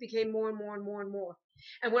his truth became more and more and more and more.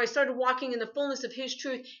 And when I started walking in the fullness of his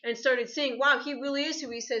truth and started seeing, wow, he really is who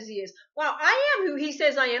he says he is. Wow, I am who he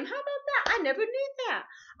says I am. How about that? I never knew that.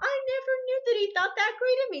 I never knew that he thought that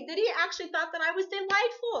great of me, that he actually thought that I was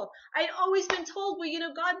delightful. I'd always been told,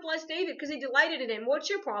 well, God blessed David because he delighted in him. What's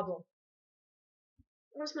your problem?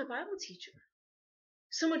 Where's my Bible teacher?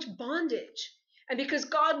 So much bondage. And because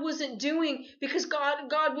God wasn't doing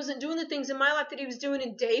the things in my life that he was doing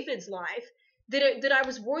in David's life, that I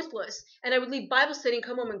was worthless. And I would leave Bible study and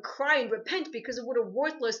come home and cry and repent because of what a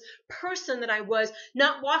worthless person that I was,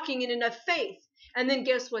 not walking in enough faith. And then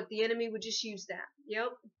guess what? The enemy would just use that.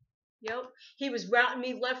 Yep. He was routing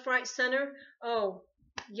me left, right, center. Oh,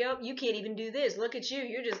 yep, you can't even do this. Look at you.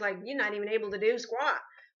 You're just like, you're not even able to do squat.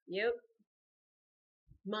 Yep.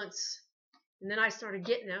 Months. And then I started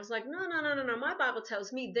getting it. I was like, no. My Bible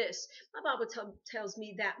tells me this. My Bible tells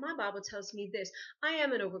me that. My Bible tells me this. I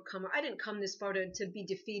am an overcomer. I didn't come this far to be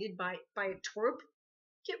defeated by a twerp.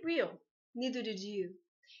 Get real. Neither did you.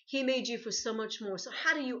 He made you for so much more. So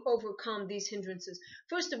how do you overcome these hindrances?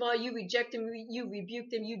 First of all, you reject them, you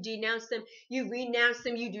rebuke them, you denounce them, you renounce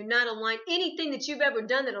them. You do not align anything that you've ever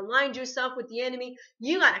done that aligned yourself with the enemy.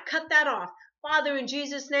 You got to cut that off. Father, in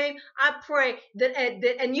Jesus' name, I pray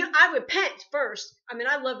I repent first. I mean,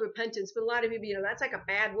 I love repentance, but a lot of people, that's like a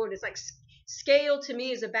bad word. It's like scale to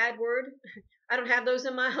me is a bad word. I don't have those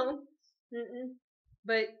in my home.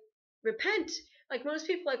 But repent, like most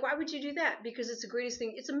people, like, why would you do that? Because it's the greatest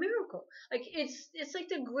thing. It's a miracle. Like it's like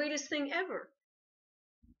the greatest thing ever.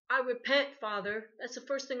 I repent, Father. That's the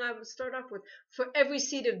first thing I would start off with. For every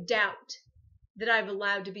seed of doubt that I've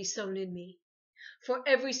allowed to be sown in me. For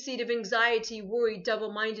every seed of anxiety, worry,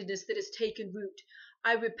 double-mindedness that has taken root,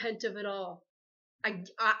 I repent of it all.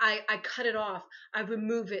 I cut it off. I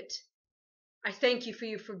remove it. I thank you for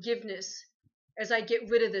your forgiveness as I get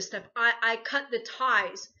rid of this stuff. I cut the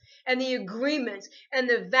ties and the agreements and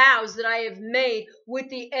the vows that I have made with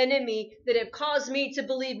the enemy that have caused me to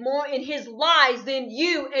believe more in his lies than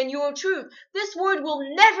you and your truth. This word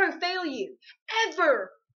will never fail you,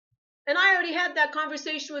 ever. And I already had that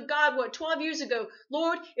conversation with God, 12 years ago.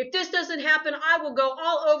 Lord, if this doesn't happen, I will go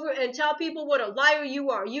all over and tell people what a liar you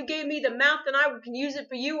are. You gave me the mouth, and I can use it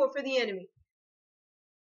for you or for the enemy.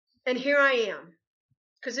 And here I am,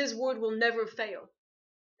 because his word will never fail.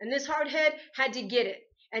 And this hard head had to get it.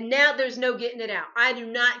 And now there's no getting it out. I do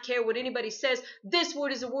not care what anybody says. This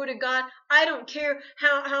word is the word of God. I don't care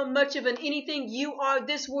how much of an anything you are.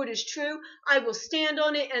 This word is true. I will stand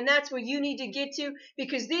on it, and that's where you need to get to,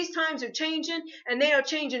 because these times are changing, and they are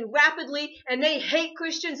changing rapidly, and they hate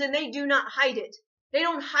Christians, and they do not hide it. They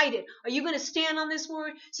don't hide it. Are you going to stand on this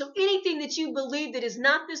word? So anything that you believe that is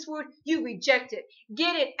not this word, you reject it.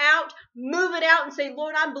 Get it out. Move it out and say,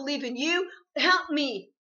 Lord, I'm believing you. Help me.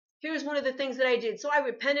 Here's one of the things that I did. So I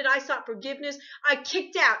repented. I sought forgiveness. I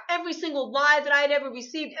kicked out every single lie that I had ever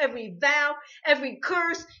received, every vow, every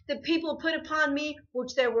curse that people put upon me,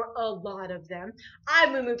 which there were a lot of them.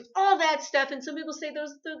 I removed all that stuff. And some people say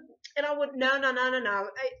and I went, no.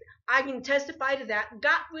 I can testify to that.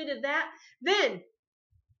 Got rid of that. Then,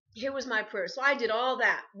 here was my prayer. So I did all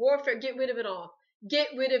that. Warfare, get rid of it all. Get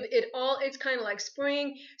rid of it all. It's kind of like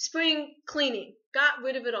spring cleaning. Got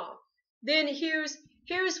rid of it all. Then here's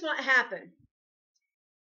what happened.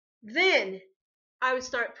 Then I would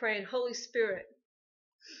start praying, Holy Spirit,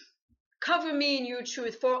 cover me in your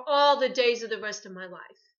truth for all the days of the rest of my life.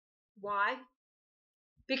 Why?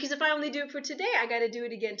 Because if I only do it for today, I got to do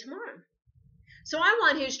it again tomorrow. So I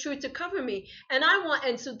want his truth to cover me.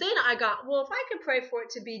 And so then I got, well, if I can pray for it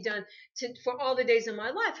to be done for all the days of my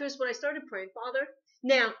life, here's what I started praying, Father.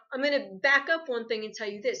 Now, I'm going to back up one thing and tell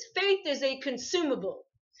you this. Faith is a consumable.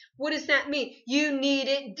 What does that mean? You need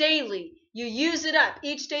it daily. You use it up.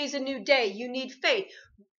 Each day is a new day. You need faith.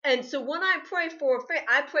 And so when I pray for faith,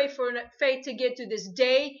 I pray for faith to get through this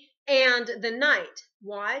day and the night.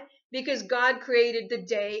 Why? Because God created the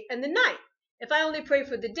day and the night. If I only pray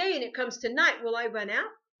for the day and it comes to night, will I run out?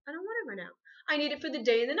 I don't want to run out. I need it for the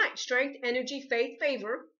day and the night. Strength, energy, faith,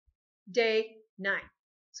 favor, day, night.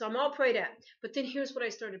 So I'm all prayed up. But then here's what I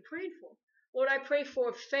started praying for. Lord, I pray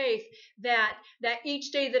for faith that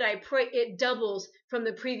each day that I pray, it doubles from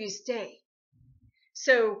the previous day.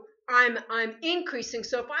 So I'm increasing.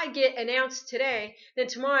 So if I get an ounce today, then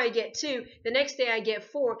tomorrow I get 2, the next day I get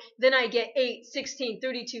 4, then I get 8, 16,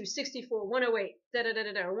 32, 64, 108,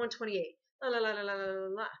 or 128, la la la la la la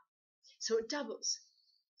la. So it doubles.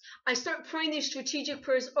 I start praying these strategic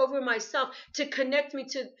prayers over myself to connect me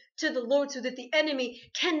to the Lord so that the enemy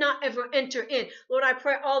cannot ever enter in. Lord, I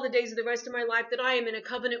pray all the days of the rest of my life that I am in a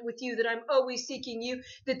covenant with you, that I'm always seeking you,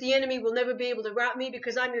 that the enemy will never be able to rout me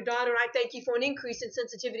because I'm your daughter. I thank you for an increase in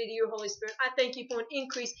sensitivity to your Holy Spirit. I thank you for an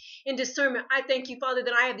increase in discernment. I thank you, Father,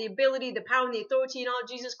 that I have the ability, the power, and the authority in all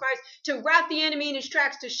Jesus Christ to rout the enemy in his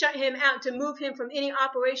tracks, to shut him out, to move him from any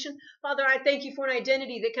operation. Father, I thank you for an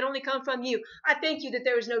identity that can only come from you. I thank you that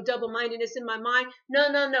there is no double-mindedness in my mind.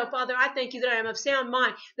 No. Father, I thank you that I am of sound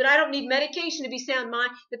mind, that I don't need medication to be sound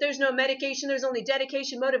mind, that there's no medication, there's only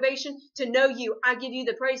dedication, motivation to know you. I give you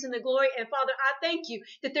the praise and the glory. And Father, I thank you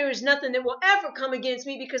that there is nothing that will ever come against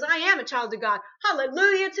me because I am a child of God.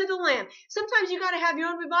 Hallelujah to the Lamb. Sometimes you got to have your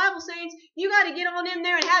own revival, saints. You got to get on in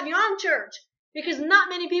there and have your own church because not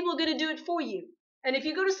many people are going to do it for you. And if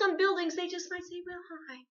you go to some buildings, they just might say, well,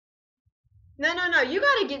 hi. No. You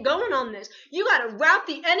got to get going on this. You got to rout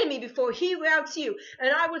the enemy before he routs you.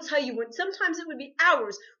 And I will tell you, sometimes it would be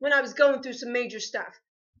hours when I was going through some major stuff.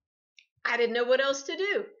 I didn't know what else to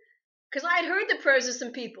do because I had heard the prayers of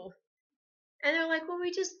some people. And they're like, well,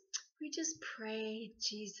 we just pray,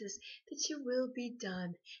 Jesus, that your will be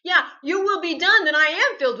done. Yeah, your will be done that I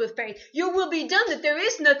am filled with faith. Your will be done that there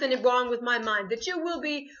is nothing wrong with my mind. That your will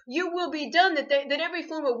be done that every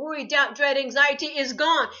form of worry, doubt, dread, anxiety is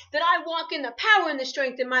gone. That I walk in the power and the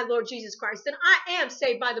strength in my Lord Jesus Christ. That I am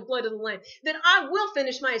saved by the blood of the Lamb. That I will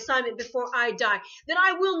finish my assignment before I die. That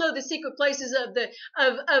I will know the secret places of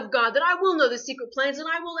God. That I will know the secret plans and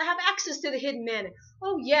I will have access to the hidden manna.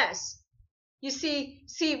 Oh, yes. You see,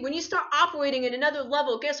 when you start operating at another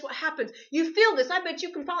level, guess what happens? You feel this. I bet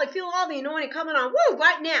you can probably feel all the anointing coming on. Woo,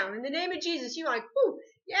 right now. In the name of Jesus, you're like, woo,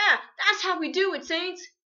 yeah, that's how we do it, saints.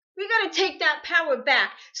 We got to take that power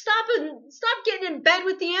back. Stop getting in bed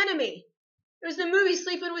with the enemy. There's the movie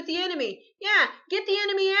Sleeping with the Enemy. Yeah, get the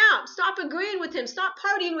enemy out. Stop agreeing with him. Stop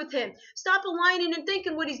partying with him. Stop aligning and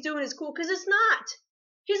thinking what he's doing is cool, because it's not.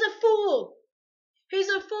 He's a fool. He's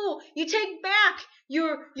a fool. You take back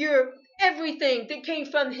your everything that came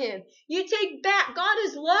from him. You take back. God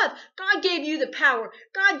is love. God gave you the power.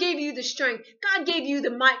 God gave you the strength. God gave you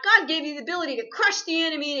the might. God gave you the ability to crush the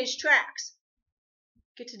enemy in his tracks.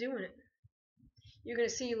 Get to doing it. You're going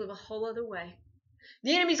to see you live a whole other way.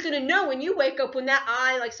 The enemy's going to know when you wake up, when that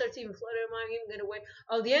eye starts even fluttering, I'm even going to wake.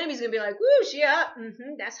 Oh, the enemy's going to be like, whoosh, yeah,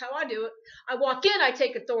 that's how I do it. I walk in, I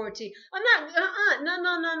take authority. I'm not,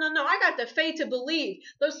 no. I got the faith to believe.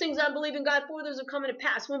 Those things I believe in God for, those are coming to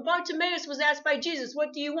pass. When Bartimaeus was asked by Jesus,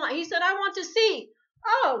 what do you want? He said, I want to see.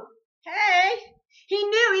 Oh, hey. He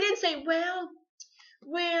knew. He didn't say, well.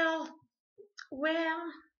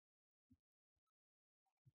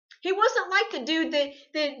 He wasn't like the dude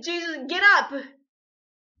that Jesus, get up.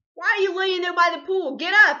 Why are you laying there by the pool?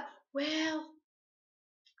 Get up. Well,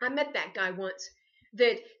 I met that guy once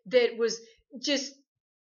that was just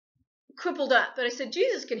crippled up. But I said,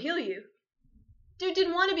 Jesus can heal you. Dude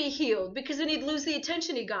didn't want to be healed because then he'd lose the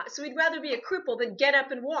attention he got. So he'd rather be a cripple than get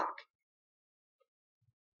up and walk.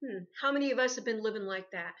 How many of us have been living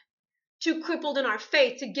like that? Too crippled in our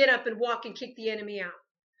faith to get up and walk and kick the enemy out.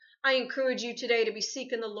 I encourage you today to be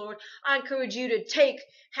seeking the Lord. I encourage you to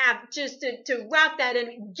to rout that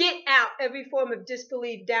and get out every form of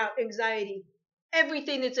disbelief, doubt, anxiety.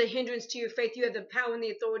 Everything that's a hindrance to your faith, you have the power and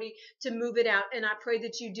the authority to move it out. And I pray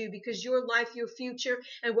that you do, because your life, your future,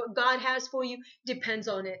 and what God has for you depends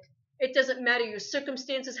on it. It doesn't matter your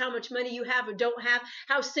circumstances, how much money you have or don't have,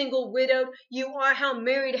 how single, widowed you are, how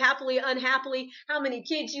married, happily, unhappily, how many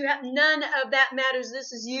kids you have. None of that matters.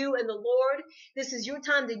 This is you and the Lord. This is your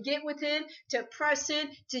time to get with him, to press in,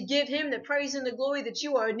 to give him the praise and the glory that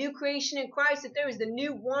you are a new creation in Christ, that there is the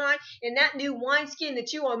new wine in that new wineskin,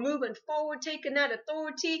 that you are moving forward, taking that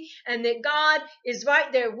authority, and that God is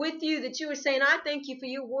right there with you, that you are saying, I thank you for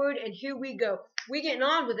your word, and here we go. We're getting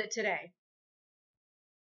on with it today.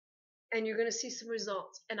 And you're going to see some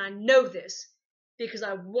results. And I know this because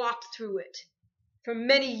I walked through it for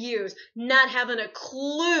many years, not having a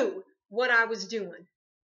clue what I was doing.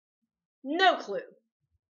 No clue.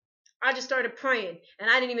 I just started praying, and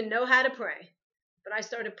I didn't even know how to pray, but I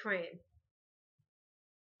started praying.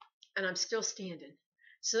 And I'm still standing.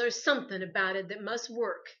 So there's something about it that must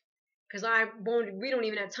work, because we don't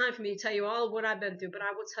even have time for me to tell you all of what I've been through, but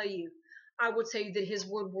I will tell you, I will tell you that his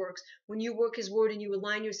word works. When you work his word and you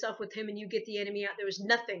align yourself with him and you get the enemy out, there is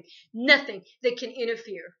nothing that can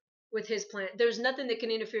interfere with his plan. There's nothing that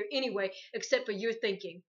can interfere anyway, except for your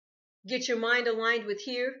thinking. Get your mind aligned with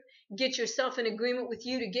here. Get yourself in agreement with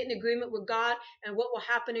you to get in agreement with God, and what will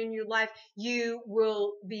happen in your life, you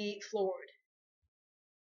will be floored.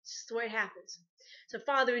 It's just the way it happens. So,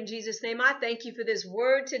 Father, in Jesus' name, I thank you for this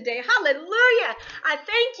word today. Hallelujah. I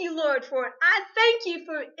thank you, Lord, for it. I thank you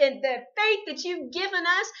for the faith that you've given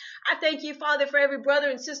us. I thank you, Father, for every brother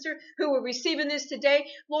and sister who are receiving this today.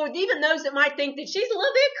 Lord, even those that might think that she's a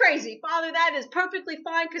little bit crazy, Father, that is perfectly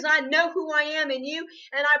fine because I know who I am in you.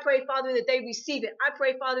 And I pray, Father, that they receive it. I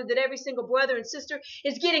pray, Father, that every single brother and sister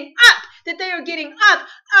is getting up, that they are getting up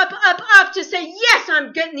to say, yes,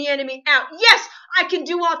 I'm getting the enemy out. Yes, I can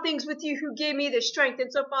do all things with you who give me the strength.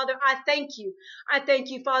 And so, Father, I thank you. I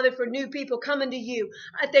thank you, Father, for new people coming to you.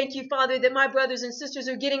 I thank you, Father, that my brothers and sisters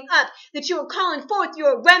are getting up, that you are calling forth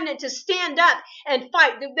your remnant to stand up and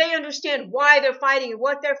fight, that they understand why they're fighting and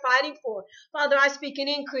what they're fighting for. Father, I speak an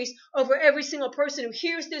increase over every single person who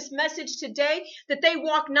hears this message today, that they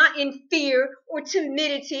walk not in fear or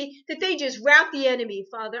timidity, that they just rout the enemy.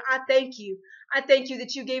 Father, I thank you. I thank you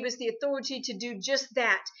that you gave us the authority to do just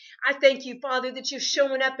that. I thank you, Father, that you're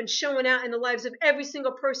showing up and showing out in the lives of every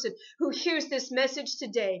single person who hears this message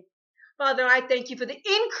today. Father, I thank you for the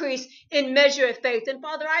increase in measure of faith. And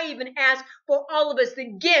Father, I even ask for all of us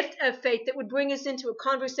the gift of faith that would bring us into a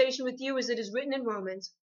conversation with you as it is written in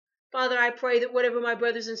Romans. Father, I pray that whatever my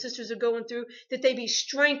brothers and sisters are going through, that they be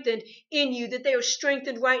strengthened in you, that they are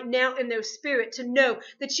strengthened right now in their spirit to know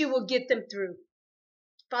that you will get them through.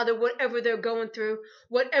 Father, whatever they're going through,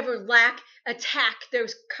 whatever lack, attack they're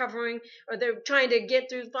covering or they're trying to get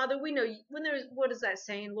through, Father, we know when there's, what is that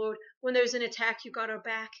saying, Lord? When there's an attack, you got our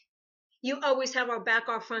back. You always have our back,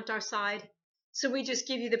 our front, our side. So we just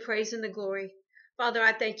give you the praise and the glory. Father,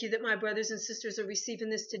 I thank you that my brothers and sisters are receiving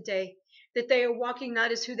this today, that they are walking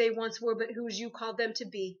not as who they once were, but who you called them to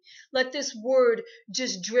be. Let this word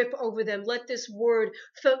just drip over them. Let this word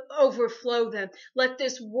overflow them. Let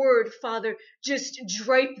this word, Father, just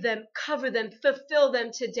drape them, cover them, fulfill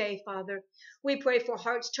them today, Father. We pray for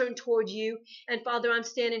hearts turned toward you. And Father, I'm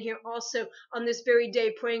standing here also on this very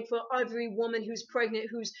day praying for every woman who's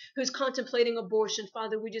pregnant, who's contemplating abortion.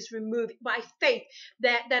 Father, we just remove by faith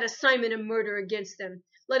that assignment of murder against them.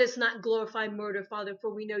 Let us not glorify murder, Father,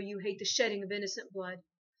 for we know you hate the shedding of innocent blood.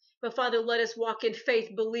 But Father, let us walk in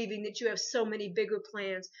faith, believing that you have so many bigger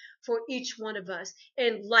plans for each one of us.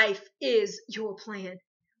 And life is your plan.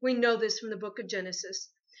 We know this from the book of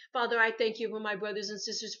Genesis. Father, I thank you for my brothers and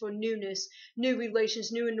sisters for newness, new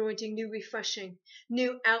relations, new anointing, new refreshing,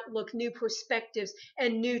 new outlook, new perspectives,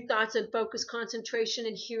 and new thoughts and focus, concentration,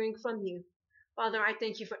 and hearing from you. Father, I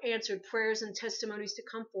thank you for answered prayers and testimonies to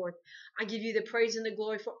come forth. I give you the praise and the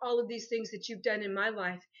glory for all of these things that you've done in my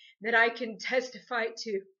life that I can testify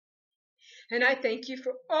to. And I thank you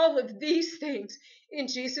for all of these things in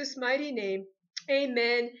Jesus' mighty name.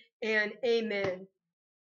 Amen and amen.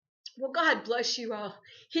 Well, God bless you all.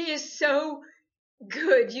 He is so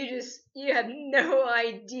good. You have no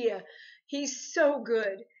idea. He's so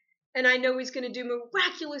good. And I know he's going to do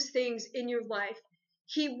miraculous things in your life.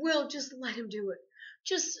 He will. Just let him do it.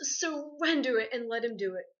 Just surrender it and let him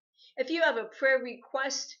do it. If you have a prayer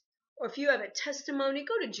request or if you have a testimony,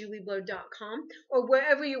 go to julieblvd.com or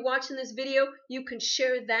wherever you're watching this video, you can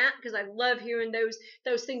share that because I love hearing those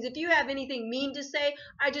things. If you have anything mean to say,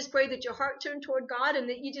 I just pray that your heart turn toward God and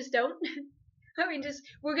that you just don't. I mean,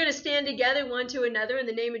 we're going to stand together one to another in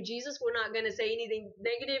the name of Jesus. We're not going to say anything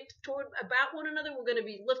negative about one another. We're going to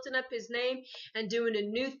be lifting up his name and doing a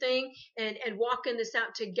new thing and walking this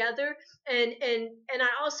out together. And I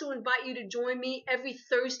also invite you to join me every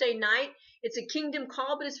Thursday night. It's a kingdom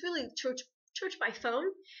call, but it's really church by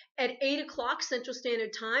phone at 8 o'clock Central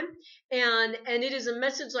Standard Time. And it is a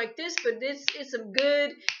message like this, but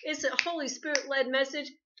it's a Holy Spirit led message.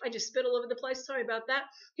 I just spit all over the place. Sorry about that.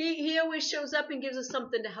 He always shows up and gives us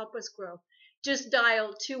something to help us grow. Just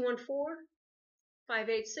dial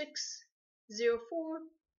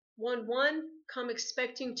 214-586-0411. Come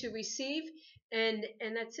expecting to receive. And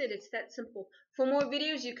that's it. It's that simple. For more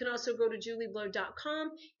videos, you can also go to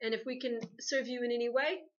julieblvd.com. And if we can serve you in any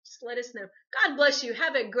way, just let us know. God bless you.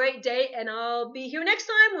 Have a great day. And I'll be here next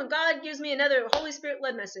time when God gives me another Holy Spirit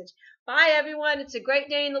led message. Bye, everyone. It's a great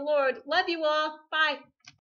day in the Lord. Love you all. Bye.